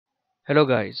Hello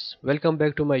guys, welcome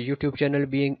back to my YouTube channel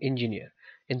Being Engineer.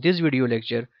 In this video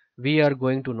lecture, we are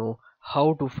going to know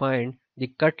how to find the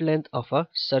cut length of a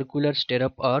circular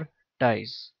stirrup or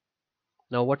ties.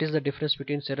 Now what is the difference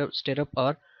between stirrup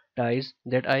or ties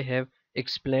that I have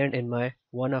explained in my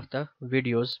one of the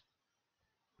videos,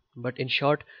 but in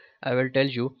short I will tell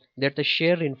you that the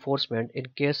shear reinforcement in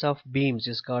case of beams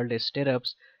is called as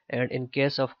stirrups and in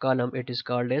case of column it is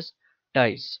called as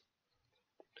ties.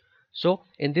 So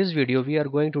in this video we are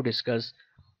going to discuss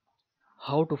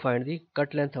how to find the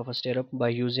cut length of a stirrup by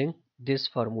using this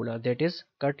formula, that is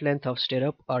cut length of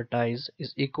stirrup or ties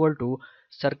is equal to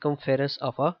circumference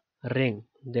of a ring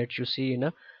that you see in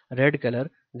a red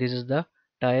color. This is the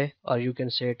tie, or you can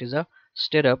say it is a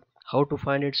stirrup. How to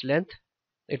find its length?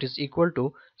 It is equal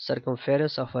to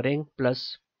circumference of a ring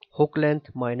plus hook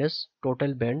length minus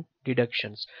total bend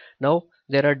deductions. Now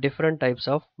there are different types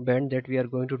of bend that we are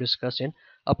going to discuss in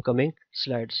upcoming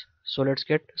slides, so let's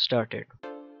get started.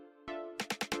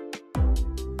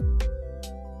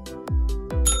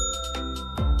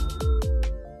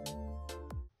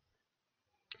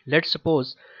 Let's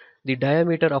suppose the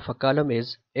diameter of a column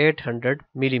is 800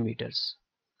 millimeters.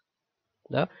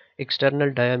 The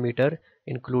external diameter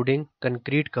including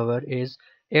concrete cover is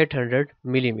 800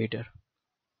 millimeter.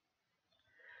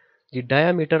 The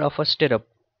diameter of a stirrup,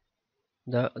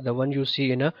 the one you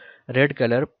see in a red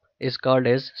color, is called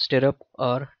as stirrup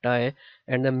or tie,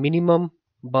 and the minimum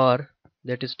bar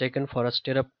that is taken for a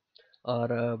stirrup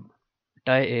or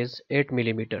tie is 8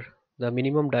 millimeter. The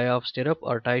minimum dia of stirrup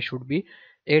or tie should be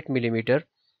 8 millimeter,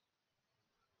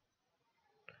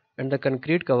 and the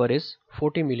concrete cover is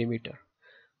 40 millimeter.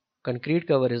 Concrete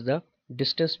cover is the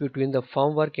distance between the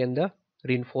formwork and the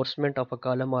reinforcement of a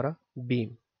column or a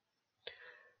beam.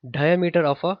 Diameter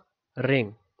of a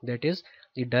ring, that is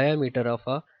the diameter of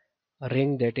a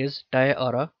ring, that is tie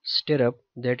or a stirrup,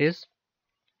 that is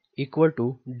equal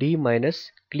to d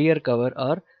minus clear cover,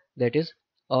 or that is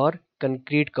or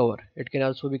concrete cover. It can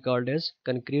also be called as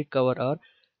concrete cover or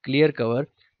clear cover.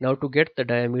 Now to get the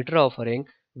diameter of a ring,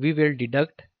 we will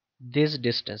deduct this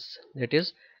distance, that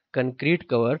is concrete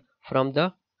cover, from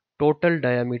the total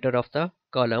diameter of the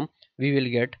column. We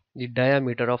will get the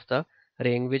diameter of the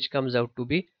ring, which comes out to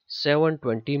be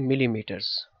 720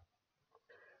 millimeters.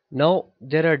 Now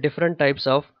there are different types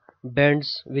of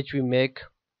bends which we make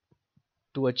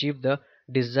to achieve the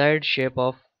desired shape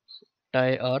of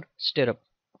tie or stirrup,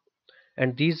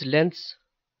 and these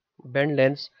bend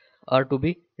lengths are to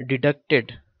be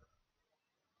deducted.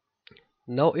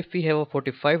 Now if we have a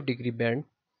 45-degree bend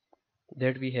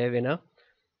that we have in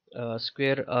a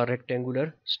square or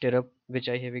rectangular stirrup, which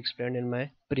I have explained in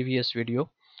my previous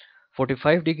video,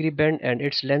 45-degree bend and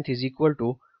its length is equal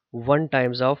to 1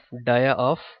 times of dia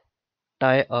of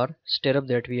tie or stirrup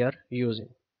that we are using.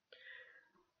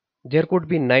 There could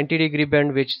be 90-degree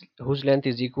bend whose length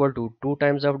is equal to 2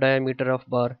 times of diameter of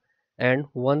bar, and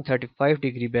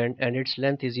 135-degree bend and its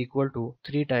length is equal to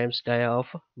 3 times dia of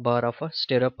bar of a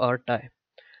stirrup or tie.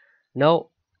 Now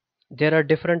there are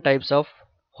different types of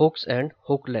hooks and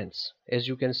hook lengths. As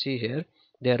you can see here,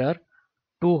 there are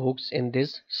 2 hooks in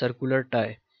this circular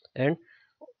tie, and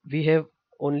we have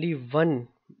only one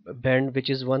bend which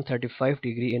is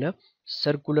 135-degree in a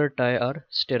circular tie or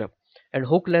stirrup, and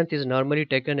hook length is normally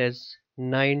taken as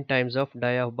 9 times of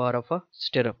dia of bar of a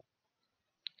stirrup.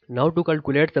 Now to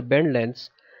calculate the bend lengths,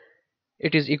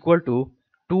 it is equal to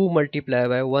 2 multiplied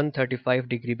by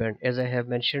 135-degree bend. As I have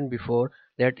mentioned before,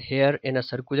 that here in a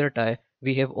circular tie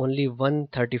we have only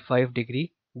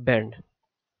 135-degree bend,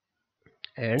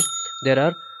 and there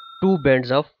are 2 bends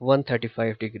of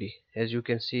 135-degree. As you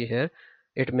can see here,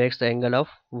 it makes the angle of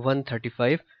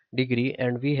 135-degree,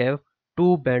 and we have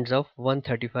 2 bends of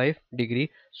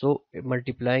 135-degree, so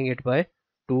multiplying it by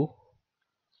 2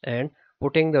 and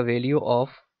putting the value of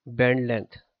bend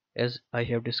length, as I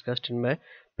have discussed in my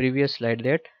previous slide,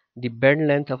 that the bend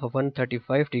length of a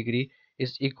 135-degree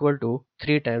is equal to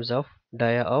 3 times of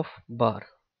dia of bar.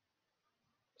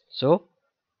 So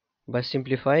by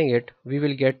simplifying it, we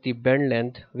will get the bend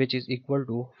length which is equal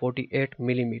to 48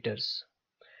 millimeters,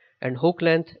 and hook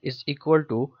length is equal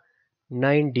to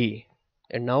 9d.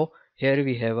 And now here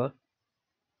we have a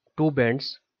 2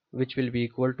 bends which will be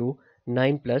equal to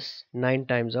 9 plus 9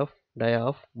 times of dia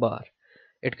of bar.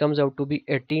 It comes out to be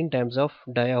 18 times of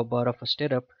dia of bar of a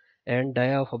stirrup, and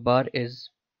dia of a bar is,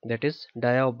 that is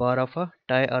dia of bar of a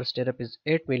tie or stirrup, is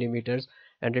 8 millimeters,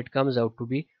 and it comes out to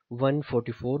be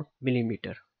 144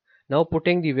 millimeter. Now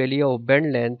putting the value of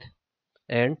bend length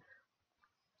and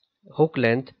hook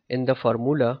length in the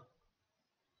formula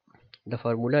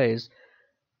is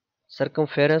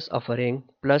circumference of a ring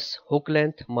plus hook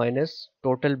length minus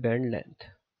total bend length.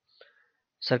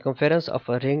 circumference of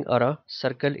a ring or a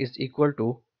circle is equal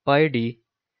to pi d.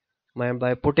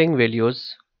 By putting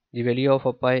values, the value of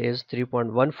a pi is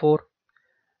 3.14.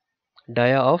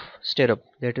 Dia of stirrup,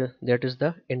 that is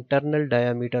the internal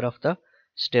diameter of the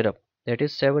stirrup, that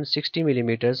is 760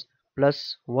 millimeters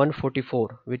plus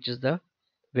 144, which is the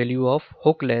value of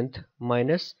hook length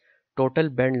minus total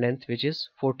bend length, which is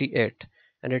 48,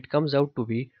 and it comes out to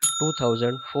be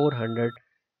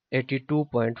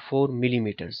 2482.4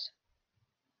 millimeters,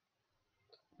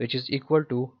 which is equal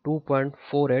to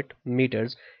 2.48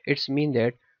 meters. It's mean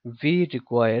that we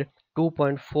require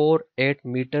 2.48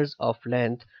 meters of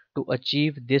length to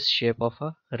achieve this shape of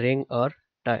a ring or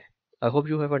tie. I hope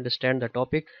you have understand the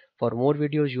topic. For more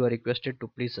videos, you are requested to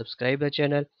please subscribe the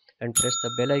channel and press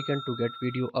the bell icon to get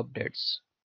video updates.